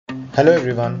Hello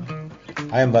everyone,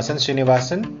 I am Vasant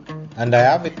Srinivasan and I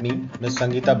have with me Ms.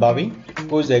 Sangeeta Bavi,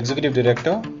 who is the Executive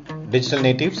Director, Digital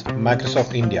Natives,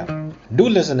 Microsoft India. Do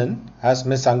listen in as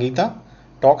Ms. Sangeeta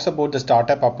talks about the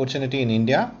startup opportunity in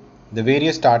India, the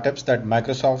various startups that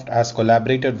Microsoft has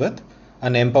collaborated with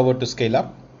and empowered to scale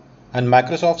up, and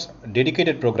Microsoft's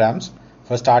dedicated programs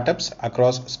for startups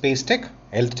across space tech,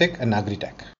 health tech, and agri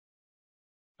tech.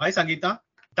 Hi Sangeeta,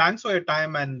 thanks for your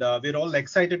time and we're all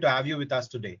excited to have you with us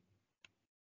today.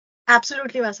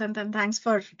 Absolutely, Vasant, and thanks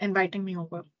for inviting me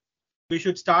over. We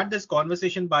should start this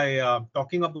conversation by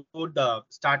talking about the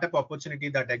startup opportunity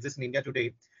that exists in India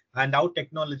today and how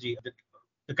technology,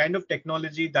 the kind of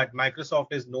technology that Microsoft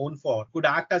is known for, could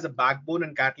act as a backbone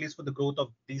and catalyst for the growth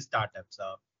of these startups.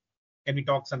 Can we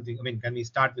talk something? Can we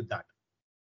start with that?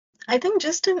 I think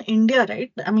just in India,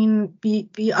 right?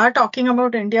 We are talking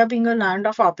about India being a land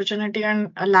of opportunity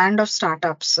and a land of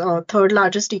startups, third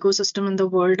largest ecosystem in the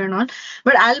world and all.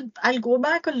 But I'll go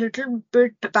back a little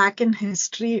bit back in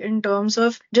history in terms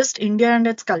of just India and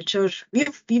its culture.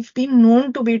 We've been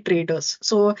known to be traders.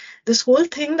 So this whole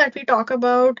thing that we talk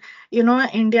about,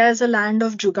 India is a land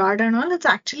of jugaad and all, it's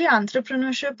actually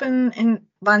entrepreneurship in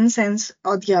one sense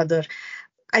or the other.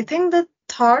 I think the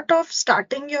thought of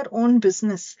starting your own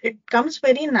business, it comes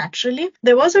very naturally.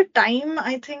 There was a time,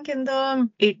 I think in the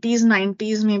 80s,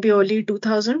 90s, maybe early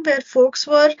 2000, where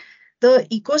the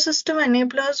ecosystem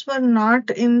enablers were not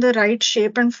in the right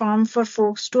shape and form for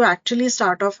folks to actually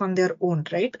start off on their own,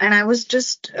 right? And I was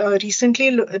just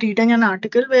recently reading an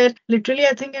article where literally,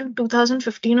 I think in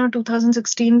 2015 or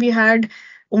 2016, we had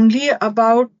only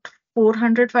about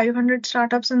 400, 500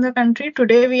 startups in the country.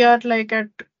 Today, we are like at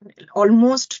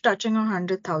almost touching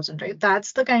 100,000, right?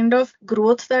 That's the kind of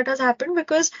growth that has happened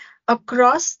because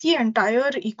across the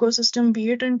entire ecosystem,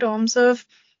 be it in terms of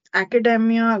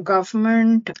academia,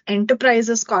 government,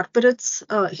 enterprises, corporates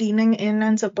leaning in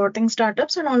and supporting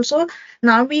startups. And also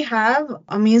now we have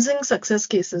amazing success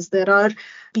cases. There are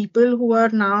people who are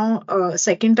now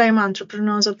second-time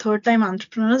entrepreneurs or third-time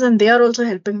entrepreneurs, and they are also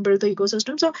helping build the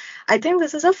ecosystem. So I think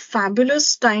this is a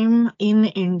fabulous time in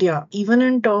India, even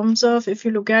in terms of if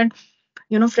you look at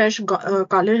fresh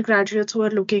college graduates who are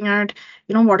looking at,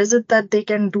 what is it that they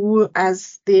can do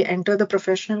as they enter the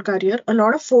professional career. A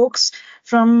lot of folks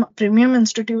from premium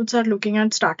institutes are looking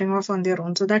at starting off on their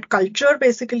own. So that culture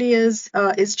basically is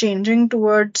changing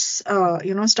towards,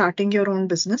 starting your own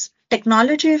business.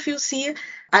 Technology, if you see,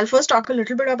 I'll first talk a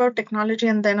little bit about technology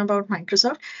and then about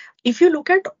Microsoft. If you look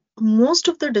at most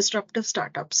of the disruptive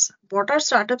startups, what are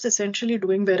startups essentially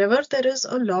doing? Wherever there is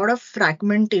a lot of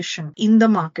fragmentation in the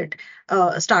market,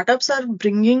 startups are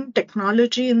bringing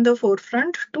technology in the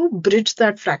forefront to bridge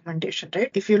that fragmentation,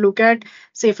 right? If you look at,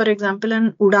 say, for example,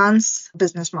 an Udaan's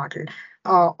business model,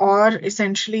 or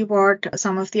essentially what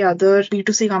some of the other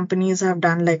B2C companies have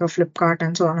done, like a Flipkart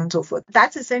and so on and so forth.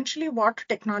 That's essentially what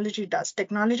technology does.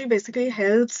 Technology basically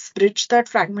helps bridge that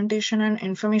fragmentation and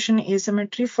information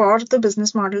asymmetry for the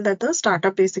business model that the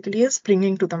startup basically is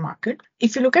bringing to the market.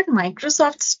 If you look at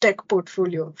Microsoft's tech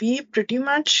portfolio, we pretty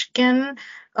much can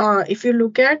if you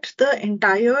look at the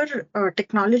entire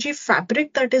technology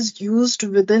fabric that is used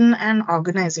within an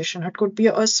organization, it could be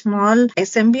a small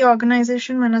SMB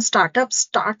organization. When a startup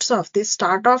starts off, they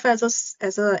start off as a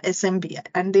SMB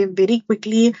and they very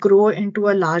quickly grow into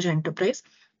a large enterprise.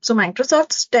 So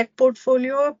Microsoft's tech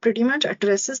portfolio pretty much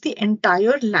addresses the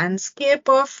entire landscape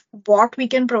of what we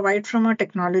can provide from a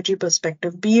technology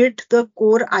perspective, be it the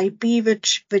core IP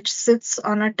which sits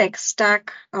on a tech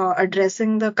stack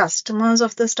addressing the customers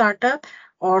of the startup,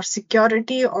 or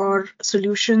security or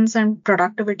solutions and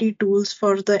productivity tools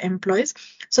for the employees.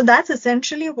 So that's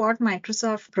essentially what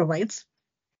Microsoft provides.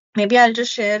 Maybe I'll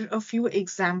just share a few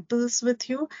examples with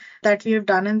you that we have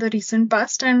done in the recent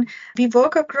past. And we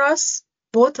work across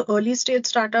both early stage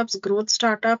startups, growth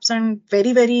startups, and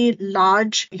very, very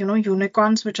large,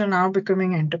 unicorns, which are now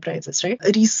becoming enterprises, right?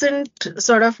 A recent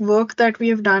sort of work that we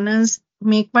have done is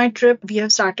MakeMyTrip. We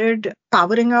have started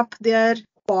powering up their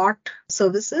bot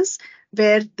services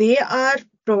where they are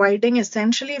providing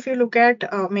essentially, if you look at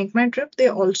MakeMyTrip, they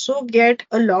also get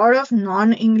a lot of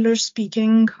non-English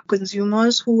speaking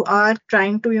consumers who are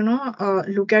trying to,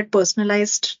 look at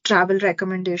personalized travel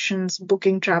recommendations,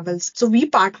 booking travels. So we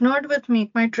partnered with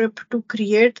MakeMyTrip to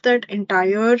create that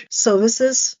entire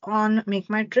services on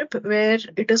MakeMyTrip where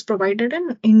it is provided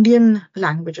in Indian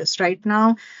languages. Right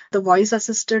now, the voice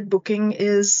assisted booking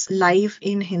is live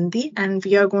in Hindi and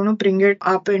we are going to bring it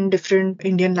up in different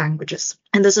Indian languages.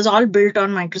 And this is all built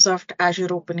on Microsoft Azure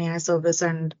OpenAI Service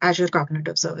and Azure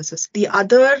Cognitive Services. The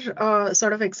other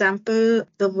sort of example,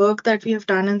 the work that we have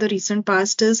done in the recent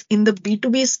past is in the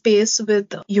B2B space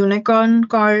with a unicorn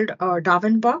called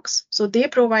Darwinbox. So they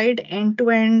provide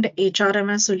end-to-end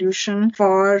HRMS solution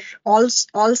for all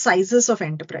sizes of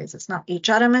enterprises. Now,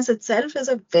 HRMS itself is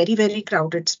a very, very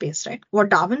crowded space, right? What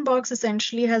Darwinbox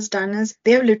essentially has done is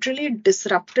they have literally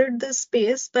disrupted this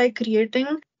space by creating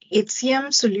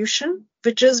HCM solution,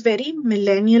 which is very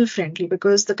millennial friendly,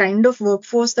 because the kind of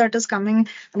workforce that is coming,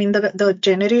 I mean, the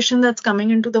generation that's coming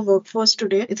into the workforce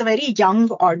today, it's a very young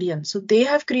audience. So they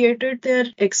have created their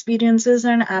experiences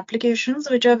and applications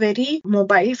which are very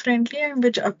mobile friendly and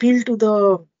which appeal to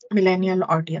the millennial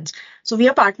audience. So we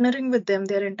are partnering with them.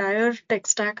 Their entire tech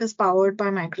stack is powered by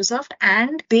Microsoft,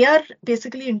 and they are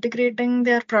basically integrating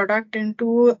their product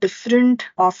into different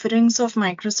offerings of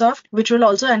Microsoft, which will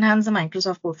also enhance the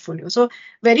Microsoft portfolio. So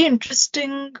very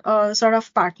interesting sort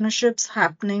of partnerships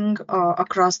happening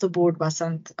across the board,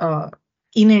 Vasant,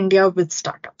 in India with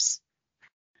startups.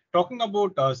 Talking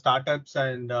about startups,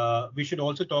 and we should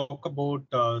also talk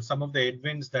about some of the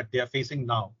headwinds that they are facing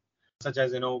now, such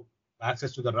as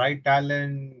access to the right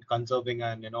talent, conserving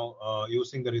and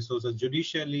using the resources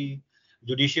judiciously,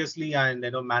 and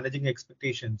managing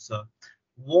expectations.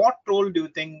 What role do you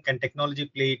think can technology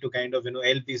play to kind of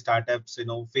help these startups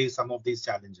face some of these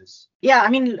challenges? Yeah, I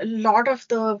mean, a lot of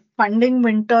the funding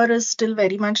winter is still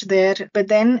very much there. But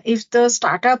then if the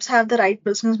startups have the right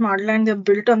business model and they're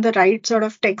built on the right sort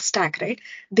of tech stack, right,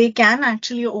 they can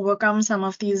actually overcome some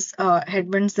of these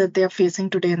headwinds that they're facing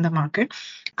today in the market.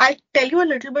 I'll tell you a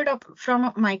little bit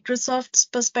from Microsoft's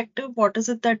perspective, what is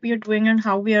it that we are doing and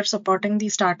how we are supporting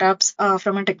these startups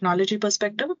from a technology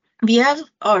perspective. We have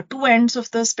two ends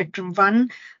of the spectrum. One,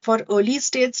 for early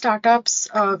stage startups,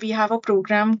 we have a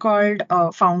program called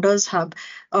Founders Hub.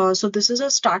 So this is a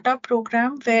startup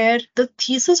program where the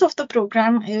thesis of the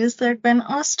program is that when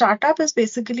a startup is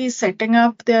basically setting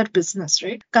up their business,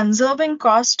 right, conserving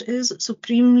cost is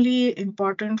supremely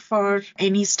important for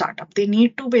any startup. They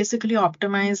need to basically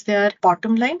optimize their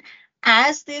bottom line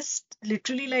as they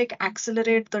literally like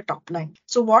accelerate the top line.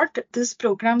 So what this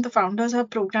program, the Founders Hub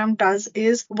program, does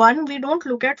is, one, we don't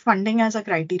look at funding as a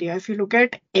criteria. If you look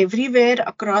at everywhere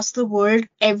across the world,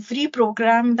 every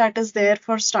program that is there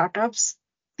for startups,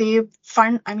 they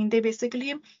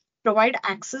basically provide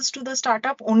access to the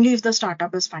startup only if the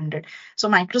startup is funded. So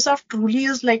Microsoft truly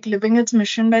is like living its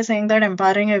mission by saying that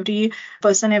empowering every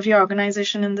person, every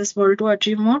organization in this world to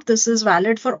achieve more. This is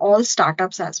valid for all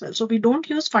startups as well. So we don't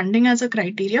use funding as a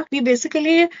criteria.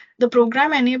 The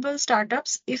program enables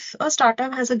startups. If a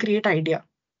startup has a great idea,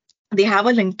 they have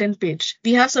a LinkedIn page.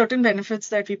 We have certain benefits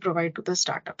that we provide to the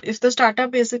startup. If the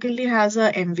startup basically has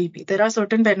a MVP, there are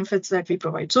certain benefits that we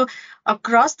provide. So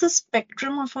across the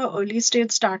spectrum of our early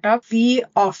stage startup, we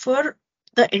offer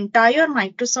the entire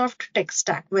Microsoft tech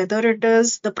stack, whether it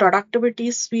is the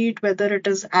productivity suite, whether it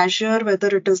is Azure,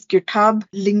 whether it is GitHub,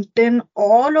 LinkedIn,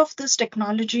 all of this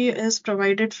technology is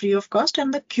provided free of cost.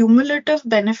 And the cumulative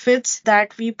benefits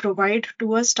that we provide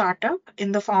to a startup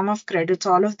in the form of credits,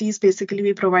 all of these basically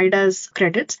we provide as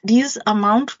credits. These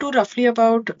amount to roughly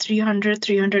about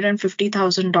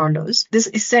 $350,000. This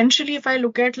essentially, if I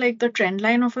look at like the trend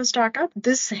line of a startup,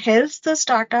 this helps the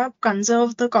startup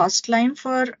conserve the cost line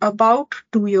for about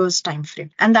 2 years time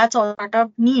frame. And that's all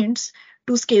startup needs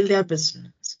to scale their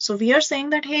business. So we are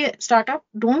saying that, hey, startup,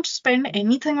 don't spend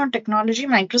anything on technology.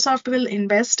 Microsoft will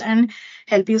invest and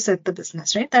help you set the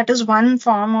business, right? That is one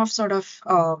form of sort of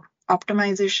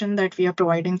optimization that we are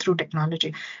providing through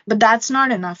technology. But that's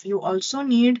not enough. You also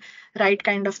need right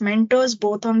kind of mentors,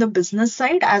 both on the business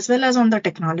side as well as on the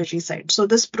technology side. So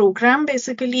this program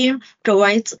basically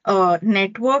provides a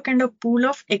network and a pool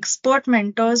of expert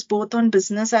mentors, both on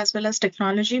business as well as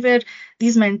technology, where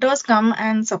these mentors come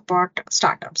and support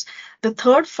startups. The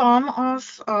third form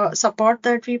of support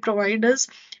that we provide is,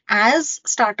 as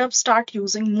startups start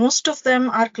using, most of them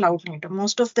are cloud native.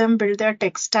 Most of them build their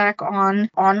tech stack on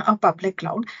a public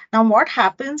cloud. Now, what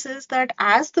happens is that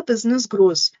as the business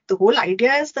grows, the whole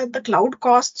idea is that the cloud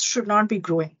costs should not be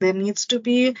growing. There needs to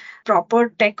be proper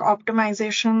tech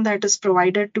optimization that is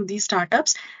provided to these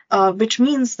startups, which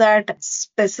means that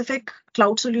specific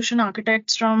cloud solution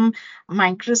architects from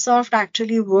Microsoft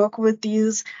actually work with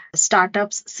these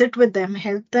startups, sit with them,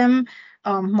 help them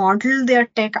model their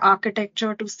tech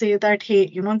architecture to say that, hey,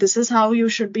 this is how you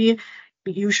should be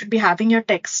having your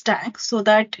tech stack so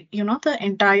that, the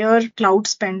entire cloud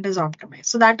spend is optimized.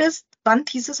 So that is one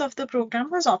thesis of the program,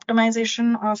 was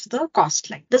optimization of the cost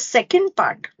line. The second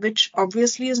part, which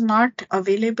obviously is not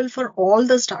available for all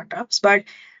the startups, but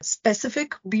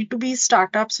specific B2B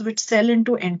startups which sell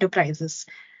into enterprises.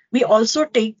 We also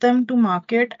take them to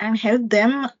market and help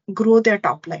them grow their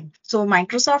top line. So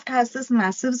Microsoft has this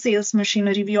massive sales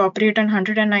machinery. We operate in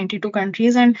 192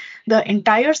 countries, and the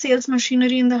entire sales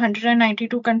machinery in the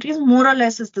 192 countries more or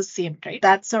less is the same, right?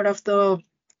 That's sort of the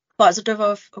positive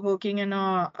of working in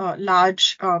a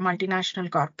large multinational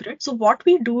corporate. So what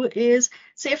we do is,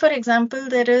 say for example,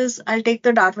 I'll take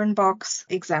the Darwin Box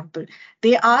example.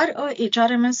 They are a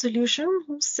HRMS solution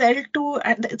who sell to,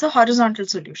 and it's a horizontal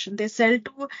solution. They sell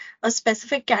to a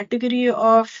specific category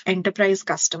of enterprise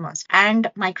customers.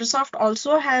 And Microsoft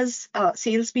also has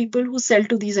salespeople who sell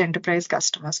to these enterprise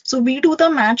customers. So we do the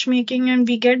matchmaking and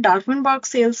we get Darwin Box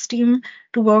sales team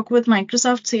to work with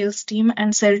Microsoft sales team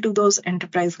and sell to those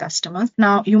enterprise customers.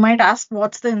 Now, you might ask,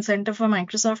 what's the incentive for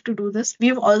Microsoft to do this?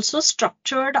 We've also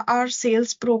structured our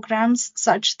sales programs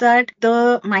such that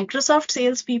the Microsoft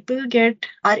salespeople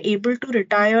are able to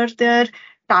retire their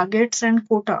targets and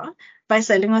quota by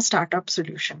selling a startup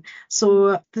solution.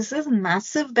 So this is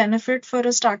massive benefit for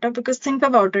a startup, because think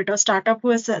about it, a startup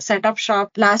who has set up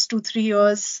shop last 2-3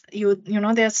 years, you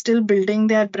know, they're still building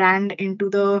their brand into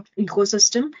the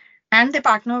ecosystem. And they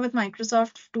partner with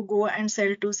Microsoft to go and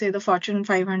sell to, say, the Fortune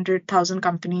 500,000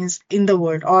 companies in the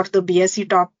world, or the BSE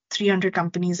top 300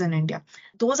 companies in India.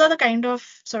 Those are the kind of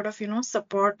sort of,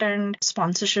 support and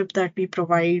sponsorship that we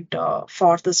provide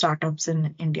for the startups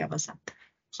in India, Vasant.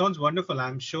 Sounds wonderful.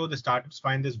 I'm sure the startups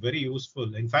find this very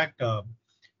useful. In fact,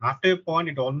 after a point,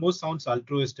 it almost sounds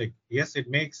altruistic. Yes, it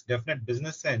makes definite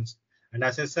business sense. And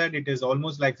as I said, it is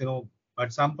almost like,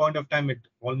 at some point of time, it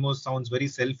almost sounds very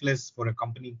selfless for a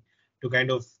company to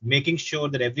kind of making sure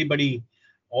that everybody,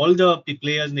 all the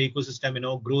players in the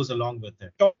ecosystem, grows along with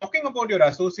it. Talking about your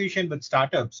association with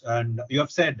startups, and you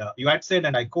had said,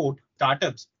 and I quote,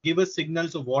 startups give us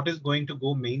signals of what is going to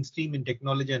go mainstream in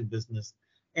technology and business.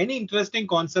 Any interesting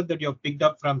concept that you have picked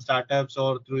up from startups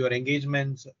or through your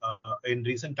engagements in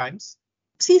recent times?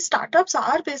 See, startups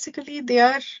are basically, they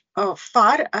are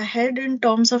far ahead in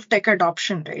terms of tech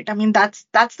adoption, right? I mean, that's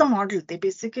the model. They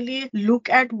basically look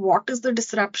at what is the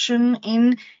disruption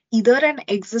in either an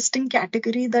existing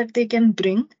category that they can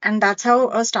bring, and that's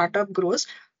how a startup grows.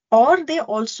 Or they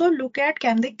also look at,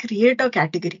 can they create a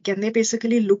category? Can they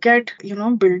basically look at,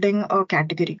 building a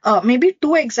category? Maybe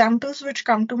two examples which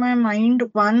come to my mind.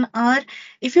 One are,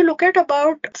 if you look at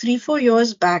about 3-4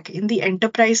 years back in the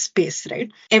enterprise space,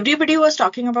 right? Everybody was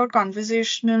talking about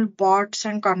conversational bots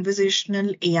and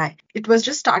conversational AI. It was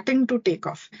just starting to take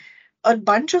off. A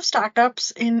bunch of startups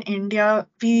in India,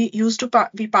 we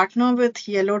partner with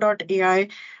Yellow.ai,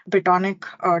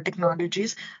 Bitonic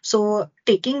Technologies. So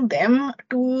taking them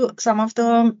to some of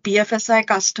the BFSI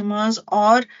customers,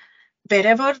 or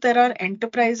wherever there are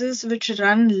enterprises which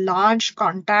run large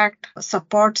contact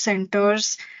support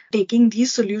centers, taking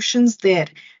these solutions there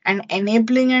and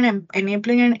enabling and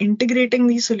integrating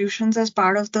these solutions as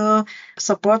part of the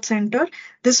support center.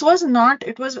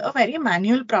 It was a very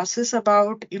manual process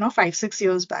about 5-6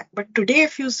 years back. But today,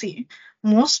 if you see,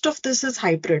 most of this is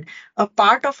hybrid. A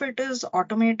part of it is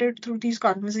automated through these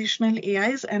conversational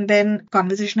AIs and then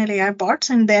conversational AI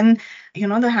bots, and then the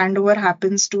handover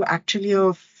happens to actually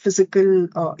a physical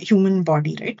human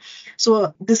body, right?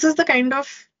 So this is the kind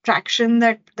of traction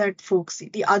that folks see.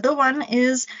 The other one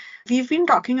is, we've been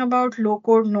talking about low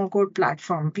code, no code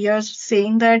platform. We are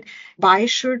saying that why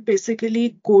should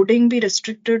basically coding be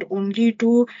restricted only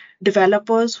to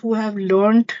developers who have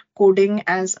learned coding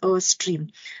as a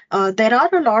stream? There are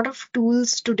a lot of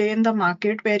tools today in the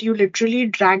market where you literally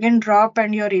drag and drop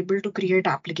and you're able to create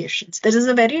applications. There is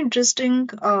a very interesting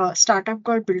startup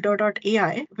called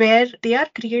Builder.ai where they are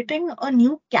creating a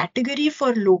new category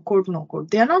for low code, no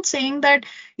code. They are not saying that,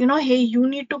 hey, you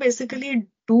need to basically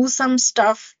do some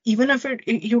stuff, even if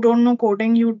you don't know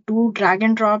coding, you do drag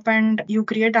and drop and you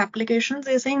create applications.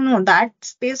 They're saying, no, that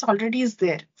space already is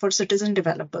there for citizen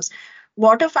developers.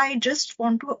 What if I just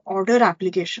want to order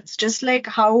applications? Just like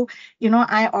how,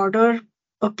 I order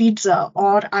a pizza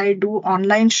or I do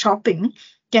online shopping.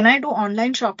 Can I do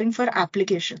online shopping for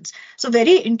applications? So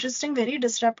very interesting, very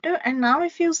disruptive. And now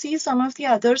if you see some of the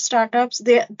other startups,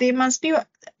 they must be,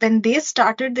 when they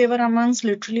started, they were amongst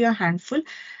literally a handful.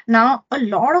 Now, a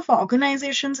lot of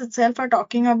organizations itself are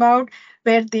talking about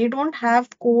where they don't have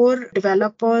core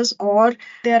developers, or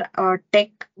their tech,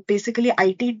 basically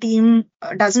IT team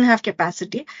doesn't have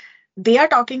capacity. They are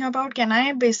talking about, can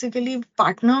I basically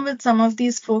partner with some of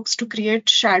these folks to create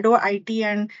shadow IT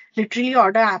and literally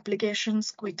order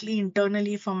applications quickly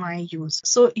internally for my use?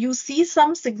 So you see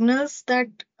some signals that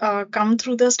come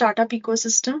through the startup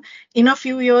ecosystem. In a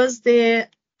few years,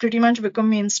 pretty much become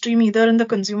mainstream either in the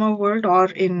consumer world or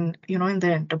in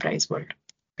the enterprise world.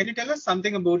 Can you tell us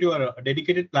something about your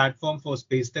dedicated platform for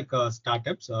space tech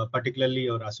startups, particularly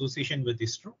your association with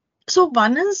ISRO? So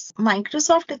one is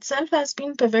Microsoft itself has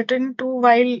been pivoting to,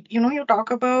 while you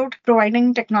talk about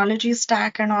providing technology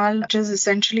stack and all, which is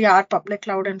essentially our public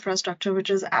cloud infrastructure,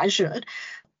 which is Azure.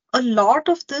 A lot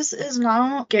of this is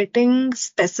now getting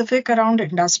specific around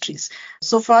industries.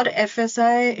 So for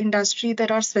FSI industry, there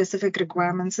are specific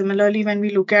requirements. Similarly, when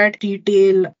we look at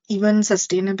retail, even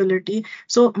sustainability.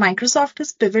 So Microsoft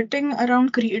is pivoting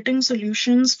around creating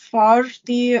solutions for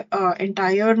the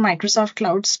entire Microsoft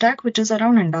cloud stack, which is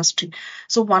around industry.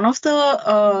 So one of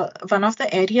the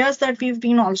areas that we've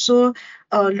been also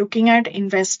looking at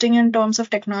investing in terms of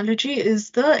technology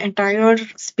is the entire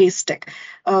space tech.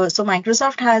 So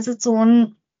Microsoft has its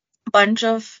own bunch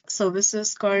of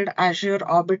services called Azure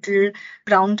Orbital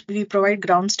Ground. We provide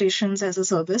ground stations as a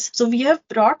service. So we have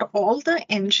brought all the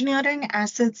engineering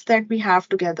assets that we have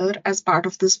together as part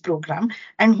of this program.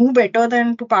 And who better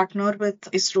than to partner with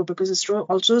ISRO, because ISRO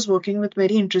also is working with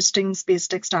very interesting space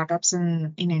tech startups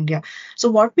in India. So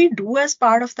what we do as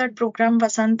part of that program,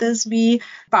 Vasant, is we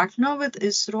partner with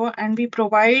ISRO and we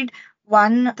provide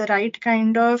the right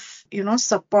kind of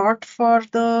support for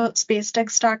the space tech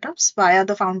startups via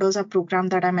the Founders Hub program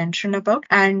that I mentioned about.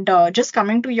 And just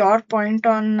coming to your point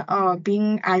on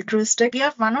being altruistic, we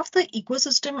are one of the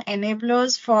ecosystem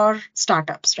enablers for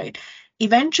startups, right?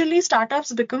 Eventually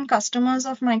startups become customers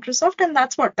of Microsoft, and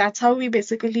that's how we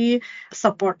basically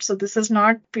support. So this is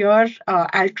not pure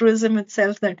altruism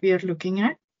itself that we are looking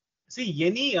at. See,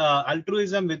 any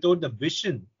altruism without the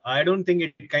vision, I don't think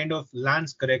it kind of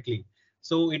lands correctly.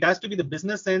 So it has to be, the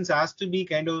business sense has to be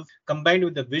kind of combined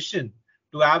with the vision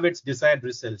to have its desired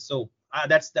results. So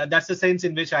that's the sense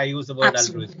in which I use the word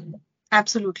altruism.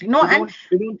 Absolutely. No,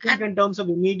 we don't think in terms of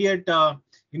immediate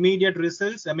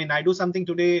results. I mean, I do something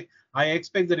today, I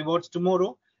expect the rewards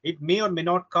tomorrow. It may or may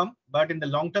not come, but in the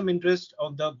long-term interest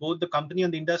of both the company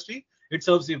and the industry, it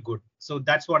serves you good. So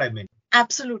that's what I meant.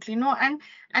 Absolutely. No,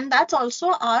 and that's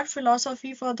also our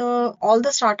philosophy for all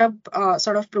the startup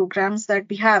sort of programs that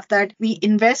we have, that we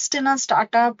invest in a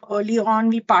startup early on,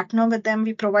 we partner with them,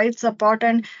 we provide support,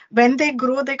 and when they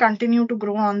grow, they continue to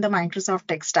grow on the Microsoft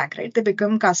tech stack, right? They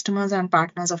become customers and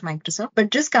partners of Microsoft.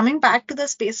 But just coming back to the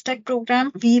space tech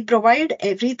program, we provide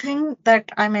everything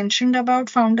that I mentioned about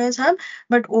Founders Hub,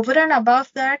 but over and above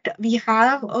that, we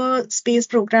have a space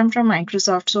program from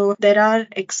Microsoft. So there are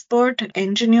expert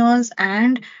engineers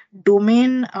and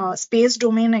space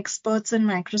domain experts in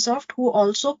Microsoft who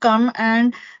also come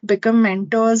and become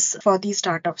mentors for these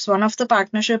startups. One of the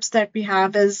partnerships that we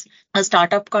have is a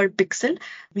startup called Pixel.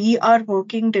 We are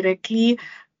working directly,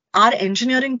 our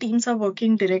engineering teams are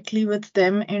working directly with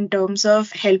them in terms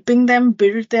of helping them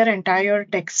build their entire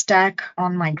tech stack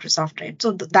on Microsoft, right?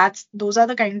 So those are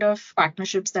the kind of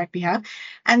partnerships that we have.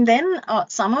 And then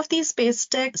some of these space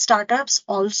tech startups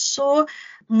also,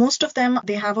 most of them,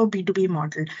 they have a B2B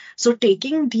model. So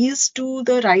taking these to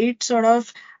the right sort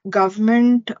of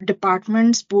government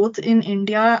departments, both in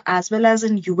India as well as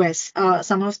in US.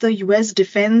 Some of the US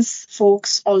defense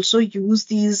folks also use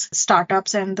these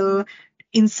startups and the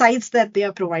insights that they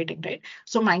are providing, right?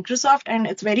 So Microsoft, and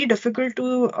it's very difficult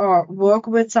to work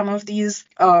with some of these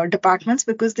departments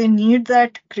because they need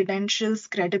that credentials,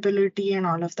 credibility, and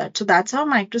all of that. So that's how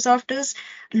Microsoft is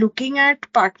looking at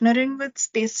partnering with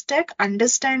space tech,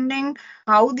 understanding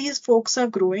how these folks are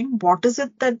growing, what is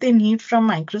it that they need from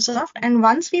Microsoft, and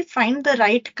once we find the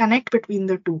right connect between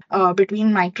the two,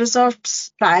 between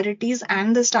Microsoft's priorities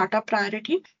and the startup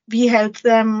priority, we help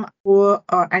them go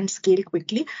and scale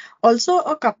quickly. Also,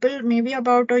 maybe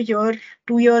about a year,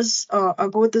 2 years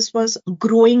ago, this was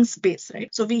growing space,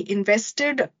 right? So we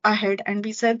invested ahead and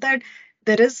we said that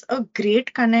there is a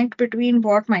great connect between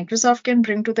what Microsoft can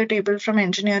bring to the table from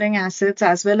engineering assets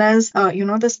as well as,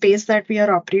 the space that we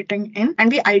are operating in.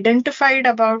 And we identified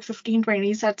about 15,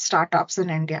 20 such startups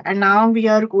in India. And now we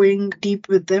are going deep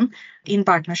with them in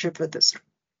partnership with this.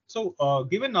 So,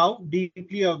 given how deeply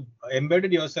you have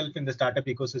embedded yourself in the startup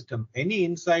ecosystem, any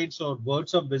insights or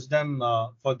words of wisdom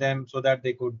for them so that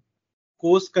they could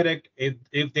course correct if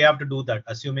they have to do that,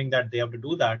 assuming that they have to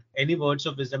do that? Any words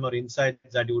of wisdom or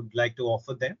insights that you would like to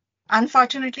offer them?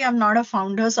 Unfortunately, I'm not a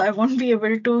founder, so I won't be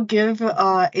able to give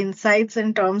insights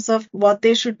in terms of what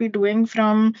they should be doing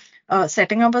from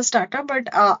setting up a startup. But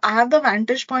I have the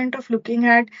vantage point of looking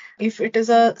at if it is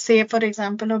say, for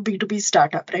example, a B2B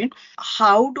startup, right?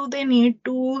 How do they need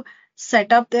to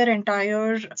set up their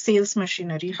entire sales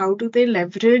machinery? How do they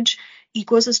leverage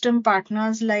ecosystem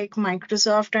partners like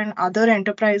Microsoft and other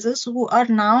enterprises who are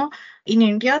now in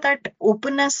India, that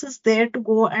openness is there to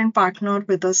go and partner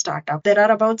with a startup? There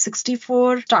are about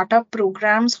 64 startup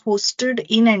programs hosted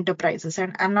in enterprises,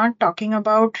 and I'm not talking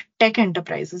about tech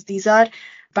enterprises. These are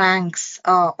banks,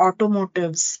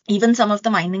 automotives, even some of the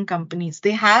mining companies.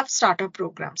 They have startup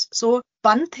programs. So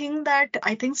one thing that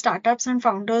I think startups and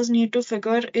founders need to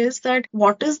figure is that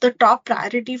what is the top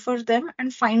priority for them,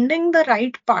 and finding the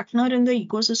right partner in the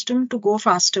ecosystem to go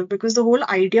faster, because the whole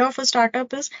idea of a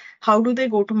startup is how do they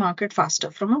go to market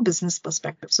faster from a business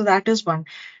perspective. So that is one.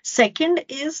 Second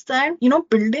is that,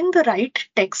 building the right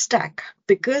tech stack,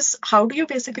 because how do you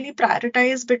basically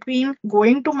prioritize between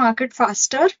going to market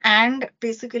faster and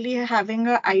basically having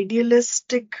an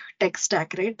idealistic tech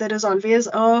stack, right? There is always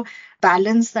a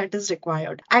balance that is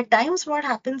required. At times, what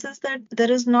happens is that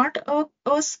there is not a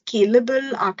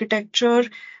scalable architecture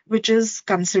which is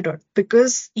considered,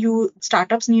 because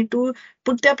startups need to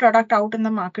put their product out in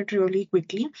the market really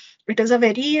quickly. It is a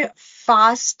very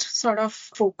fast sort of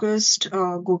focused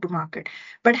go to market.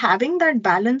 But having that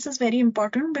balance is very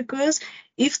important, because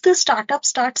if the startup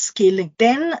starts scaling,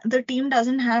 then the team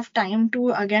doesn't have time to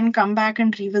again come back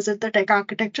and revisit the tech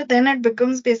architecture. Then it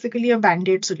becomes basically a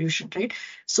band-aid solution, right?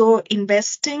 So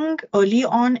investing early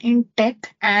on in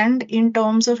tech, and in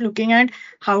terms of looking at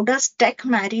how does tech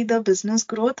marry the business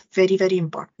growth, very, very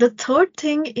important. The third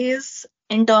thing is,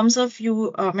 in terms of,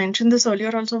 you mentioned this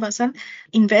earlier also, Vasant,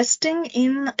 investing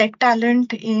in tech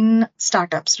talent in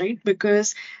startups, right?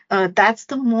 Because that's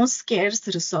the most scarce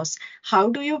resource. How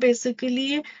do you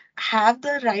basically have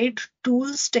the right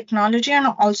tools, technology, and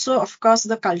also, of course,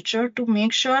 the culture to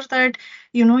make sure that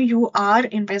you are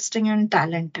investing in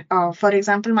talent? For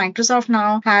example, Microsoft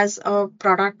now has a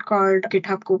product called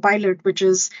GitHub Copilot, which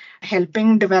is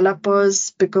helping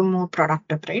developers become more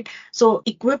productive, right? So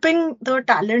equipping the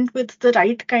talent with the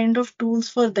right kind of tools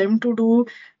for them to do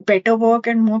better work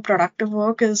and more productive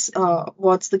work is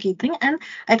what's the key thing. And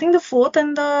I think the fourth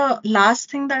and the last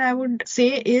thing that I would say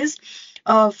is,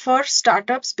 for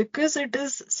startups, because it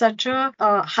is such a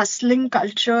hustling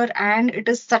culture and it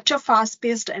is such a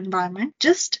fast-paced environment,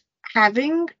 just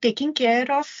taking care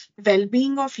of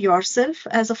well-being of yourself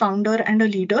as a founder and a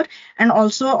leader, and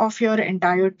also of your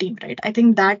entire team, right? I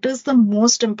think that is the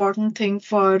most important thing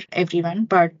for everyone.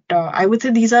 But I would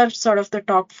say these are sort of the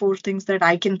top 4 things that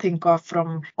I can think of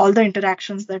from all the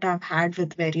interactions that I've had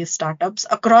with various startups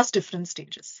across different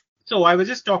stages. So I was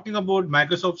just talking about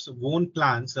Microsoft's own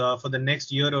plans for the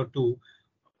next year or two.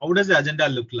 How does the agenda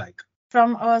look like?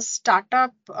 From a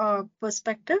startup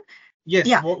perspective? Yes.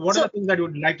 Yeah. What are the things that you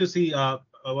would like to see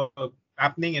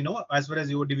happening, as far as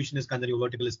your division is concerned, your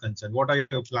vertical is concerned? What are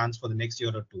your plans for the next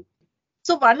year or two?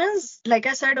 So one is, like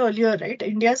I said earlier, right?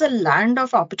 India is a land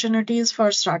of opportunities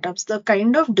for startups. The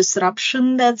kind of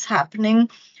disruption that's happening,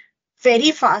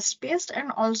 very fast paced,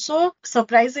 and also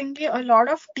surprisingly a lot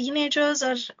of teenagers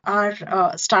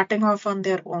are starting off on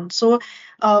their own. So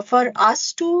for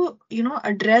us to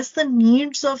address the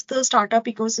needs of the startup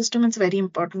ecosystem, it's very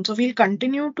important. So we'll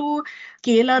continue to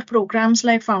scale our programs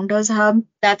like Founders Hub.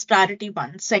 That's priority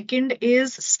 1. Second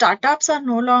is, startups are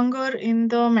no longer in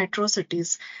the metro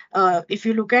cities. If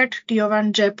you look at Tier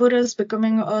 1, Jaipur is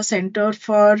becoming a center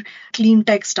for clean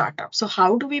tech startups. So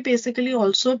how do we basically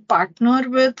also partner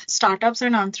with startups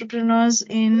and entrepreneurs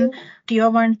in Tier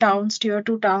 1 towns, Tier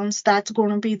 2 towns? That's going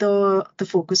to be the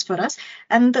focus for us.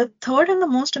 And the third and the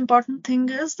most important thing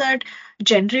is that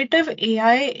generative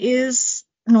AI is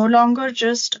no longer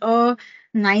just a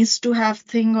nice to have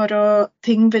thing, or a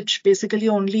thing which basically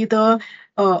only the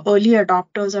early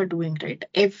adopters are doing, right?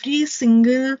 Every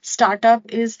single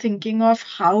startup is thinking of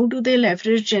how do they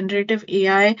leverage generative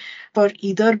AI for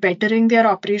either bettering their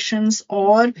operations,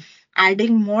 or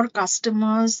adding more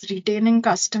customers, retaining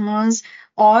customers,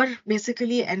 or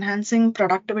basically enhancing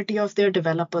productivity of their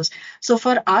developers. So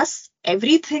for us,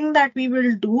 everything that we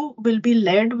will do will be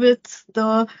led with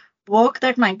the work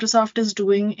that Microsoft is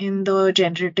doing in the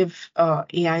generative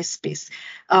AI space.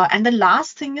 And the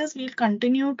last thing is, we'll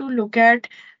continue to look at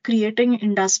creating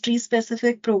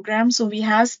industry-specific programs. So we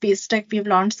have Space Tech. We've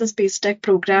launched the Space Tech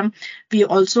program. We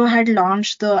also had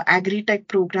launched the Agri-Tech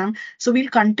program. So we'll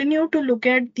continue to look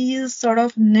at these sort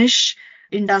of niche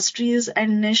industries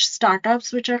and niche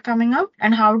startups which are coming up,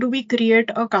 and how do we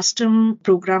create a custom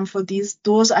program for these.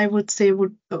 Those, I would say,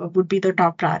 would be the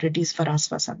top priorities for us,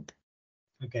 Vasant.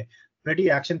 Okay. Pretty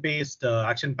action-paced,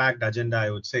 action-packed agenda, I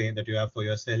would say, that you have for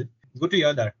yourself. Good to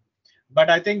hear that. But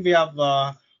I think we have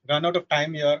run out of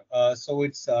time here. So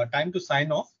it's time to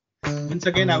sign off. Once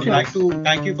again, I would Sure. like to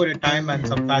thank you for your time and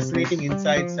some fascinating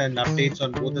insights and updates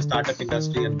on both the startup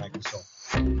industry and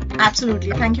Microsoft.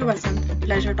 Absolutely. Thank you, Vasant.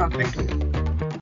 Pleasure talking Thank to you. you.